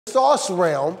sauce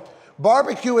realm,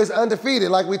 barbecue is undefeated.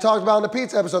 Like we talked about in the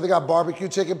pizza episode, they got barbecue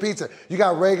chicken pizza. You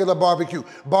got regular barbecue,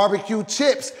 barbecue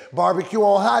chips, barbecue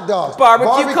on hot dogs.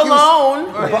 Barbecue cologne.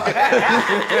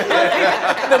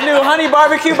 The new honey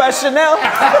barbecue by Chanel.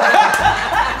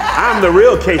 I'm the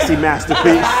real Casey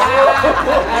masterpiece.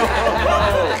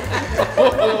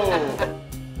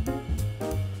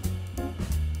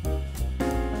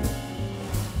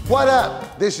 What up?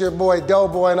 This your boy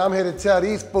DoBoy, and I'm here to tell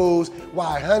these fools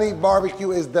why honey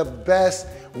barbecue is the best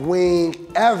wing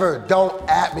ever. Don't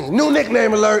at me. New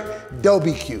nickname alert,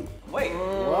 DoBQ. Wait,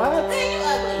 what?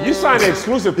 You signed an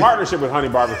exclusive partnership with Honey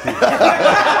Barbecue.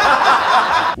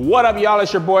 What up, y'all?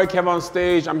 It's your boy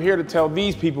KevOnStage. I'm here to tell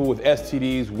these people with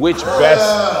STDs which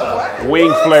best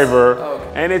wing flavor,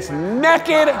 and it's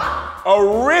naked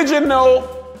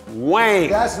original wing.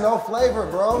 That's no flavor,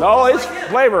 bro. No, it's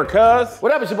flavor, cuz.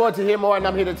 What up, it's your boy Tahir, and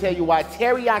I'm here to tell you why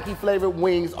teriyaki flavored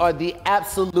wings are the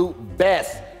absolute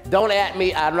best. Don't at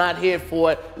me, I'm not here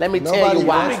for it. Let me tell you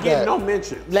why. You ain't getting no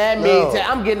mentions. Let me tell you,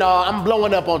 I'm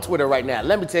blowing up on Twitter right now.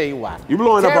 Let me tell you why. You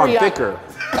blowing up on Thicker.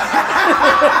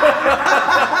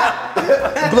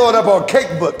 Blowing up on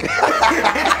Cake Book.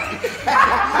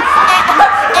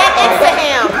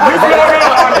 Instaham. You blowing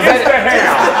up on Instaham.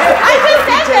 I just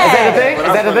said that. Is that a thing?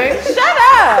 Is that a thing? Shut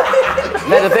up. Is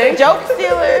that a thing? Joke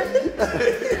stealer.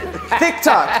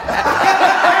 TikTok.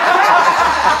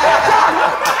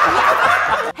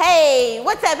 Hey,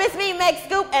 what's up? It's me,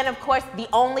 MegScoop, and of course, the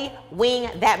only wing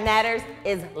that matters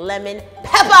is lemon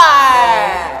pepper.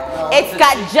 It's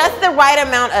got just the right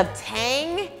amount of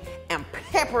tang and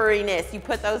pepperiness. You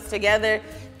put those together,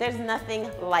 there's nothing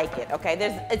like it, okay?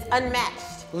 It's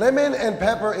unmatched. Lemon and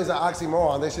pepper is an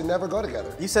oxymoron. They should never go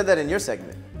together. You said that in your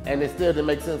segment. And it still didn't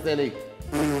make sense to any.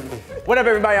 What up,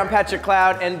 everybody? I'm Patrick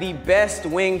Cloud, and the best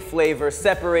wing flavor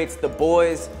separates the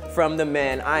boys from the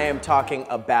men. I am talking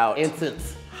about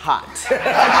Incense. hot.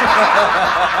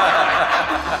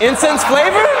 Incense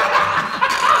flavor?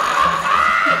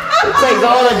 It takes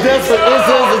all the dust of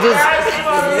incense and just...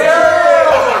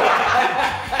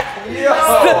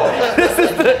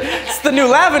 It's the new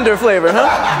lavender flavor,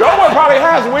 huh? DoBoy probably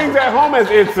has wings at home as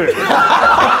incense.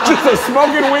 Just a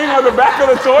smoking wing on the back of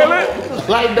the toilet.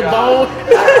 Light the bone.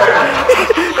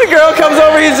 The girl comes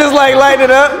over, he's just like lighting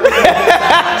it up.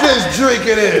 Just drink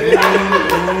it in.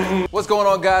 What's going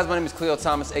on, guys? My name is Khleo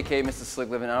Thomas, aka Mr. Slick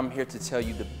Living, and I'm here to tell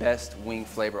you the best wing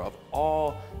flavor of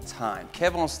all time.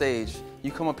 KevOnStage,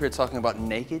 you come up here talking about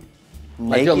naked?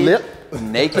 Like your lip?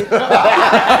 Naked?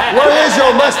 Where is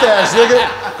your mustache, nigga?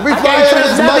 We flying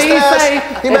his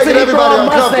mustache. He making everybody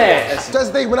uncomfortable.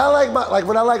 Just think, when I like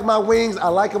my wings, I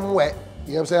like them wet.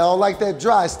 You know what I'm saying? I don't like that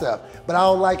dry stuff, but I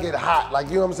don't like it hot. Like,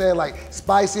 you know what I'm saying? Like,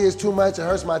 spicy is too much. It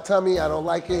hurts my tummy. I don't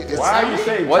like it. Why are you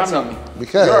saying what tummy?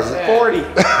 Because you're 40.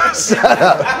 Shut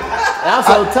up. And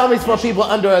also, tummy's for people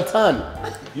under a ton.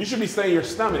 You should be saying your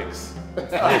stomachs. My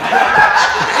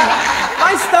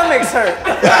stomach's hurt.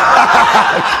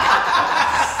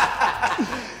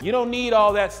 You don't need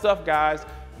all that stuff, guys.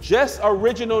 Just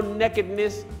original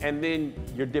nakedness, and then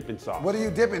your dipping sauce. What are you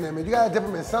dipping them in? You gotta dip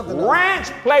them in something. Ranch,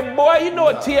 playboy. You know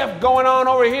what TF going on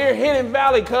over here? Hidden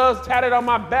Valley, cuz, tatted on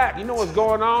my back. You know what's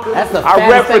going on? That's the I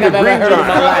rep fattest for thing the I've ever green heard in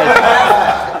my life.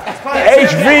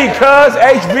 HV, cuz,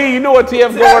 HV. You know what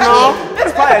TF going on?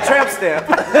 That's probably a tramp stamp.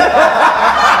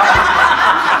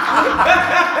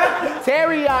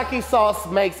 Teriyaki sauce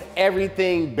makes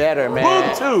everything better, man.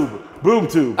 Boob tube. Boob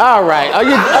tube. All right, are you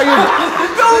done?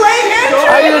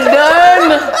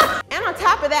 And on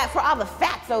top of that, for all the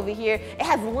fats over here, it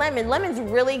has lemon. Lemon's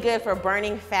really good for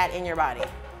burning fat in your body.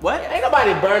 What? Ain't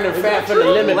nobody burning fat for the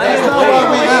lemon That's pepper. not why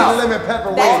we eat lemon pepper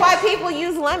wings. That's why people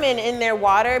use lemon in their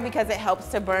water, because it helps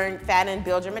to burn fat and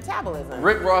build your metabolism.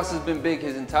 Rick Ross has been big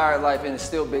his entire life and is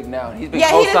still big now. He's been Yeah,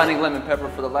 co-signing lemon pepper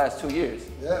for the last 2 years.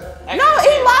 No,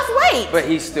 he lost weight. But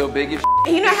he's still big as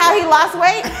You know how he lost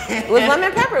weight? With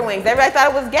lemon pepper wings. Everybody thought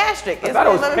it was gastric. I thought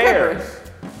it was lemon pears. pepper.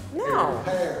 No.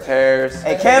 pears.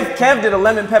 Hey, Kev did a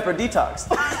lemon pepper detox.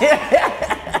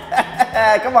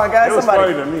 Come on, guys, It was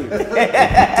somebody. funny to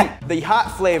me. The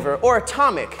hot flavor, or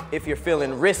atomic if you're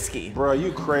feeling risky. Bro,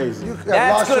 you crazy.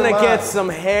 That's gonna get some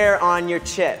hair on your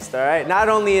chest, all right? Not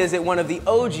only is it one of the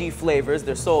OG flavors,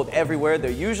 they're sold everywhere,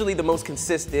 they're usually the most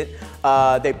consistent.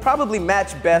 They probably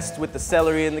match best with the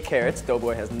celery and the carrots.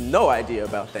 DoBoy has no idea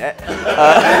about that.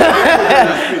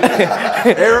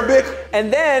 Arabic?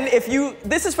 And then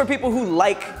this is for people who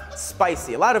like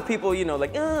spicy. A lot of people, you know,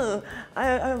 like, I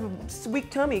have a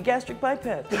weak tummy, gastric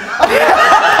bypass.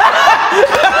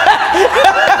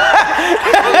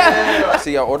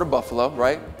 See, I order buffalo,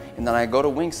 right? And then I go to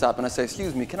Wingstop and I say,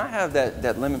 excuse me, can I have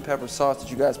that lemon pepper sauce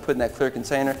that you guys put in that clear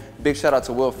container? Big shout out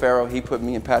to Will Farrell. He put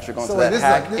me and Patrick onto that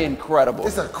hack. Incredible.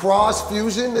 It's a cross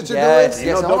fusion that you're doing?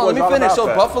 You know, Hold on, let me finish. So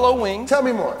buffalo wings. Tell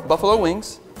me more. Buffalo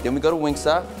wings. Then we go to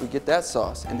Wingstop, we get that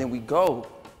sauce. And then we go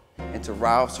into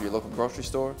Ralph's or your local grocery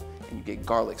store and you get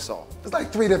garlic salt. It's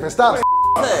like 3 different stops.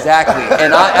 Exactly.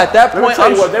 And at that point,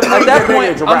 I'm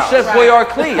Chef Khleo. I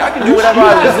can do whatever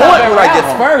I want when I get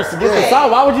home. First, get the sauce.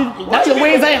 Why would you? Now your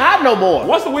wings ain't hot no more.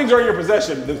 Once the wings are in your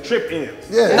possession, the trip ends.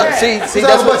 Yeah. No, see,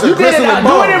 that's what you did.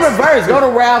 Do it in reverse. Go to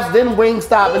Ralph's, then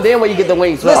Wingstop, and then when you get the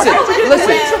wings. Listen.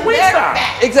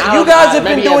 Exactly. You guys have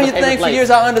been doing your thing for years.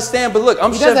 I understand, but look,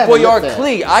 I'm Chef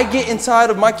Khleo. I get inside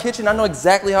of my kitchen. I know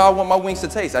exactly how I want my wings to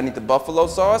taste. I need the buffalo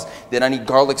sauce. Then I need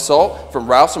garlic salt from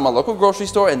Ralph's or my local grocery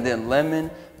store, and then lemon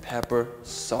pepper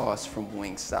sauce from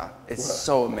Wingstop. It's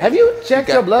so amazing. Have you checked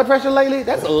your blood pressure lately?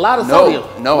 That's a lot of sodium.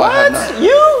 No, I have not.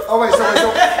 You? Oh wait, so I'm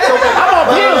on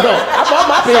pills though. I bought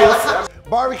my pills.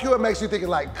 Barbecue, it makes you think of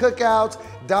like cookouts,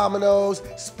 dominoes,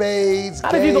 spades,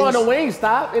 Not if you go on a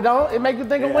Wingstop, it make you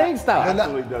think of Wingstop. It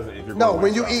absolutely doesn't if you're No, going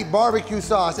when you Wingstop. eat barbecue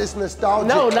sauce, it's nostalgic.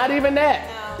 No, not even that.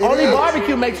 Only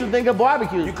barbecue makes you think of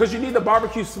barbecue. Because you need the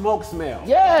barbecue smoke smell.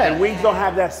 Yeah. And wings don't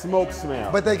have that smoke smell.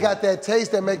 But they got that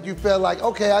taste that make you feel like,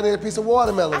 okay, I need a piece of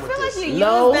watermelon with I feel this. like you use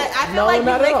that. I feel like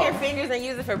you lick your fingers and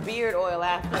use it for beard oil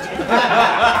after.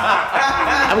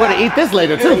 I'm gonna eat this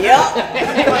later too.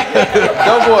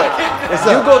 DoBoy,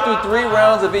 you go through 3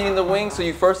 rounds of eating the wings. So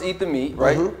you first eat the meat,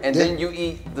 right? And then you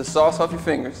eat the sauce off your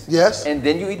fingers. Yes. And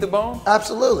then you eat the bone?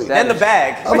 Absolutely. And the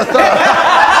bag. I'm a thug.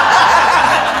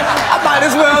 I might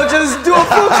as well just do a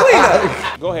full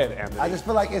cleanup. Go ahead, Anthony. I just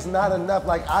feel like it's not enough.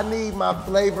 Like, I need my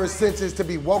flavor senses to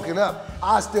be woken up.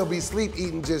 I'll still be sleep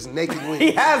eating just naked wings.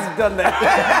 He has done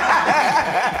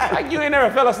that. Like you ain't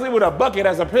never fell asleep with a bucket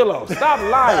as a pillow. Stop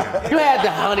lying. You had the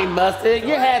honey mustard,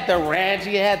 you had the ranch,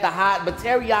 you had the hot, but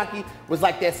teriyaki was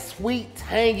like that sweet,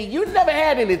 tangy. You never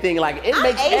had anything like it. It I'm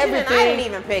makes Asian everything. and I didn't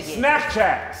even pick it. Snack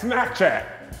chat. Snack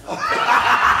chat.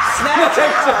 Snack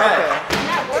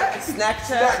chat. Snack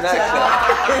chat.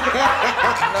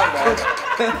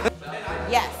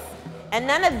 Yes. And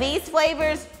none of these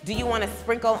flavors do you want to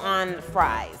sprinkle on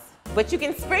fries. But you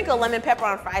can sprinkle lemon pepper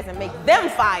on fries and make them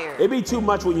fire. It'd be too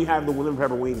much when you have the lemon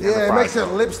pepper wings. and the Yeah, it fries. makes your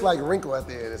lips like wrinkle at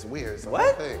the end. It's weird. It's a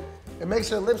What? thing. It makes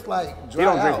your lips like dry You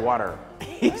don't drink out. water.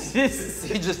 He's just,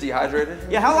 He just dehydrated?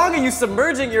 yeah, how long are you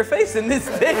submerging your face in this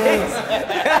thing?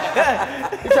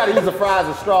 You try to use the fries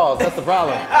as straws, that's the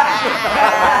problem.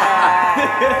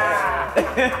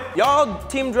 Y'all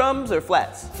team drums or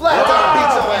flats? Flats on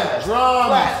pizza, man. Drums.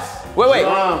 Flats. Wait.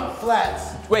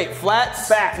 Flats. Wait, flats?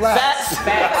 Flats.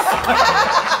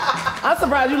 I'm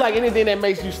surprised you like anything that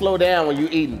makes you slow down when you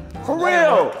eating. For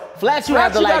real. Flats you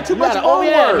Flats, have to you got like, too you much gotta, oh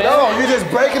yeah, homework. man. No, you just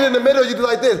break it in the middle. You do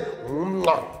like this.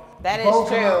 That is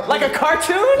true. Like a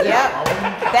cartoon? Yep.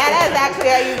 That is actually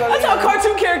how you go. That's how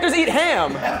cartoon characters eat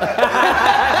ham.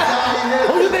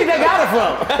 Who do you think they got it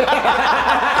from?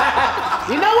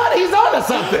 You know what? He's on to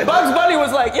something. Bugs Bunny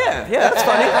was like, yeah, that's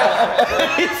funny.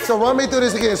 So run me through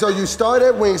this again. So you start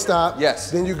at Wingstop.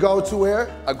 Yes. Then you go to where?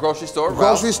 A grocery store.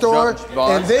 Grocery store.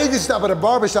 Barnes. And then you stop at a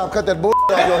barbershop, cut that bull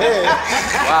off your head.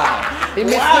 He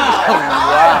missed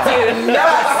I did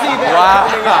not see that.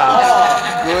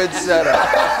 Wow. Good setup.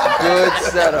 Good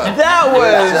setup. That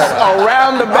was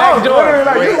around the back door.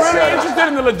 You're really interested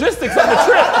in the logistics of the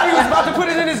trip. He was about to put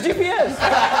it in his GPS.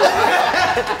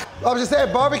 I was just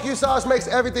saying, barbecue sauce makes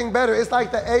everything better. It's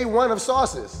like the A1 of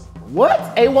sauces. What?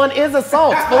 A1 is a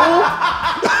salt, fool.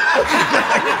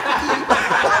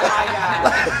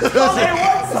 This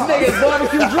nigga's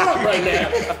barbecue drunk right now.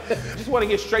 Just want to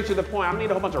get straight to the point. I don't need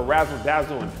a whole bunch of razzle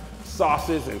dazzle and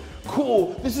sauces and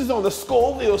cool. This is on the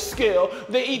Scoville scale.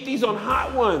 They eat these on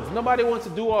hot ones. Nobody wants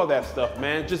to do all that stuff,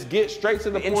 man. Just get straight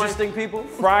to the point. Interesting people.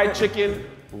 Fried chicken,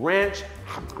 ranch.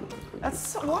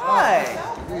 That's why.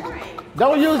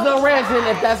 Don't use no ranch in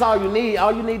if that's all you need.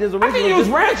 All you need is original. I can use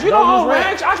ranch. You don't own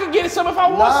ranch. I can get some if I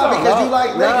want Nah, some. because you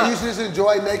like naked, you should just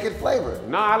enjoy naked flavor.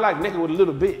 Nah, I like naked with a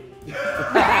little bit.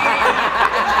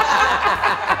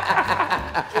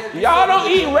 Y'all don't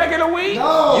eat regular wings?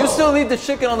 No. You still leave the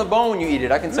chicken on the bone when you eat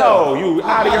it. I can tell. No, you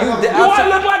out of here. You- Do I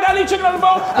look like I need chicken on the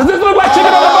bone? Does this look like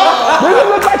chicken on the bone? Does this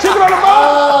look like chicken on the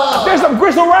bone? There's some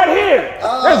gristle right here.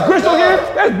 There's gristle here.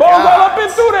 There's bones all up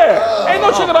and through there. Ain't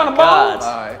no chicken on the bone.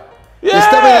 All right.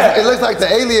 Yeah. It looks like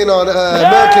the alien on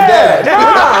American Dad.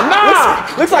 Nah.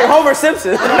 Looks like Homer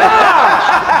Simpson.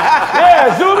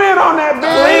 Yeah, zoom in on that,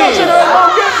 bitch. Ain't no chicken on the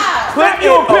bone. Put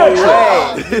it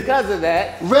away. Because of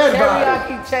that, Red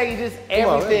teriyaki changes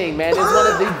everything, man. It's one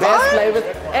of the best flavors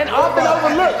and often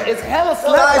overlooked. It's hella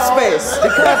slept on space.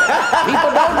 because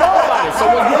people don't know about it. So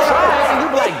when you try it and you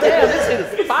be like, damn, this shit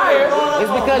is fire,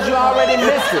 it's because you already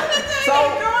missed it. So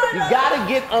you gotta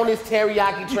get on this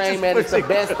teriyaki train, man. It's the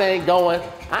best thing going.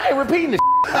 I ain't repeating this.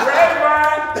 Red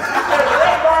wine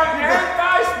and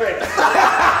thigh space.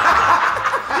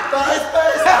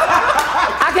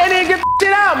 I can't even get the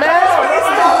shit out, man.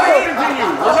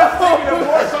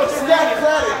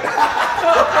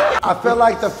 I feel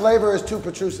like the flavor is too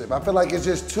protrusive. I feel like it's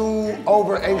just too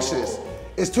over anxious.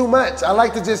 It's too much. I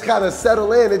like to just kind of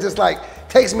settle in. It just like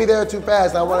takes me there too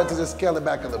fast. I wanted to just scale it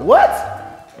back a little. What?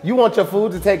 You want your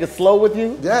food to take it slow with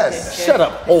you? Yes. Shut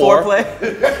up, whore. Foreplay.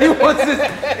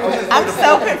 I'm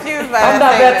so confused by I'm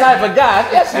not that type of guy.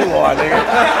 Yes, you are, nigga.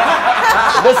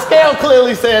 The scale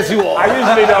clearly says you are. I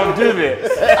usually don't do this.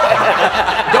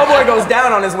 DoBoy goes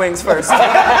down on his wings first.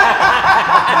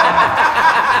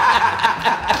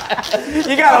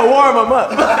 You gotta warm him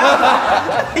up.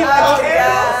 He likes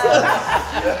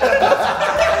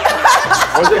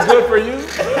Was it good for you?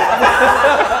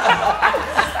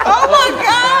 Oh my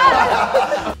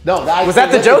God! No, the ice Was that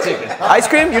cream the joke? chicken. Ice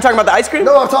cream? You're talking about the ice cream?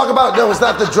 No, I'm talking about, no, it's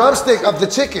not the drumstick of the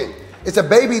chicken. It's a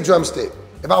baby drumstick.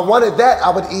 If I wanted that, I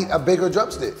would eat a bigger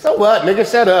drumstick. So what, nigga?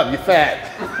 Shut up, you fat.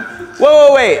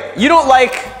 Wait. You don't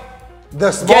like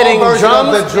The small getting version of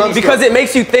the drums drumstick. because it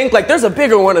makes you think like there's a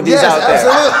bigger one of these Yes, out there.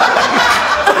 absolutely.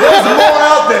 There's more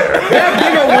out there. There are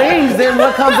bigger wings than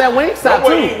what comes at Wingstop, Boy,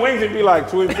 too. eat wings and be like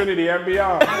to infinity and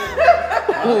beyond.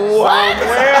 What?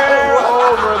 Somewhere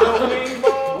over the wing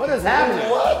bowl. What is happening?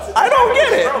 I don't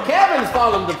get it. Kevin's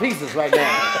falling to pieces right now.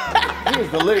 He is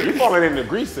You delirious. falling into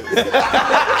greases.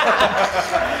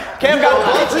 Kev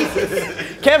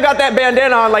got that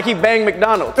bandana on like he banged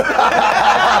McDonald's.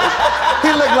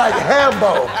 He looked like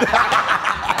Hambo.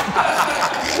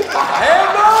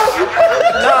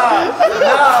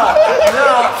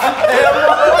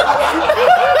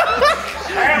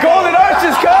 Golden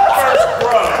Arches,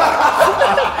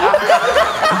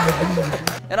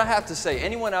 And I have to say,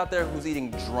 anyone out there who's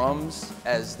eating drums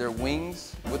as their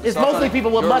wings with the It's sauce on mostly it,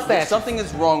 people with mustaches. Something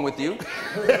is wrong with you.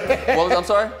 I'm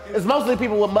sorry? It's mostly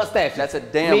people with mustaches. That's a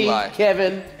damn Me, lie.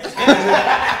 Kevin.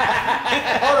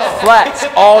 Flats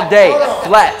all day.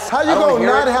 Flats. How you I don't gonna hear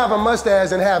not it. have a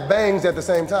mustache and have bangs at the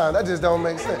same time? That just don't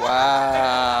make sense.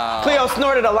 Wow. Khleo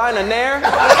snorted a line of nair.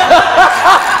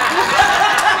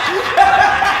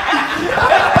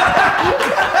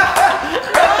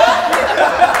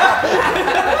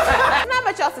 Not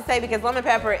much else to say because lemon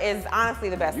pepper is honestly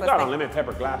the best. You Let's got think. on lemon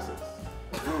pepper glasses.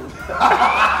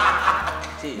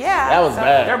 Yeah. That was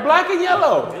bad. They're black and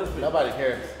yellow. Nobody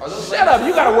cares. Shut up.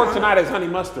 You gotta work tonight as honey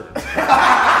mustard.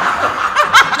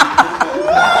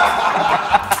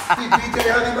 DJ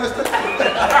Honey Mustard?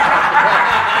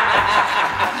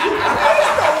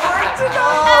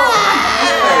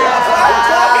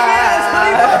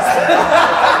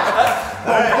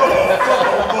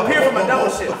 I'm here for my double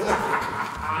shift.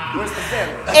 Where's the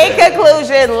sandwich? In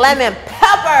conclusion, lemon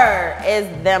pepper is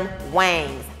them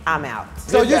wangs. I'm out.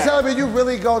 So you telling me you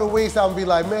really go to Wingstop and be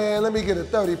like, man, let me get a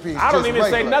 30-piece. I don't even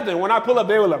say nothing. When I pull up,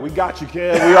 they were like, we got you,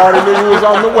 Kev. We already knew you was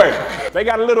on the way. They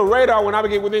got a little radar. When I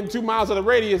get within 2 miles of the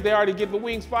radius, they already get the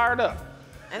wings fired up.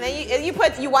 And then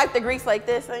you wipe the grease like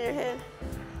this on your head.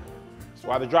 That's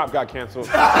why the drop got canceled.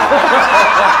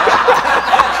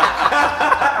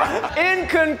 In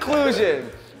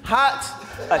conclusion, hot,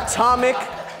 atomic,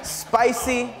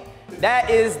 spicy. That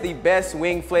is the best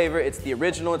wing flavor. It's the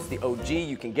original, it's the OG.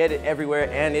 You can get it everywhere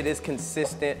and it is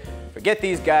consistent. Forget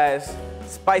these guys.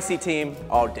 Spicy team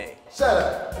all day. Shut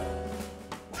up.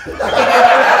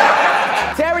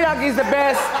 Teriyaki's the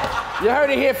best. You heard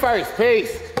it here first.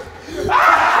 Peace.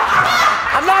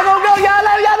 I'm not gonna go. Y'all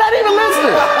not even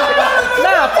listening.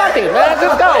 Nah, fuck it, man.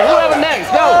 Just go. Whoever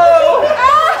next, go.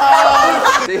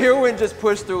 Tahir went just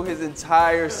pushed through his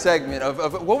entire segment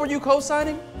of what were you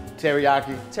co-signing?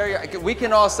 Teriyaki. Teriyaki. We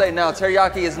can all say now,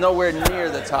 teriyaki is nowhere near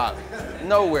the top.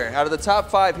 Nowhere. Out of the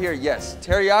top 5 here, yes.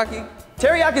 Teriyaki.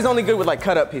 Teriyaki is only good with like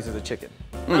cut up pieces of chicken.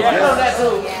 Yeah, I know that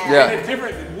too. Yeah. It's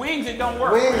different. Wings, it don't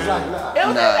work. Wings like nah.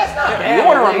 That's not bad. You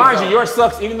want to remind you, yours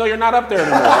sucks even though you're not up there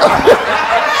anymore.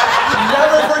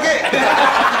 Never forget.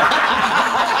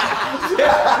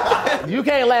 You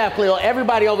can't laugh, Khleo.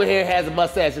 Everybody over here has a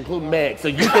mustache, including Meg, so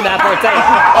you cannot partake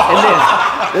in this.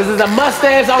 This is a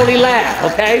mustache-only laugh,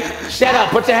 okay? Shut up.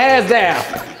 Put your hands down.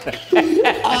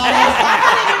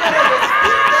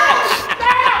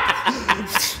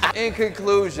 In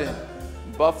conclusion,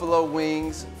 buffalo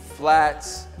wings,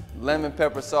 flats, lemon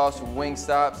pepper sauce from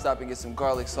Wingstop. Stop and get some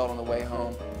garlic salt on the way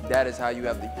home. that is how you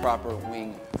have the proper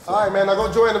wing. All right, man, now go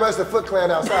join the rest of the Foot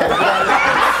Clan outside.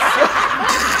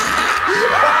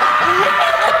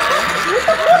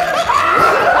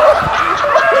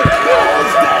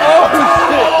 Oh,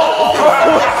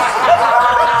 shit.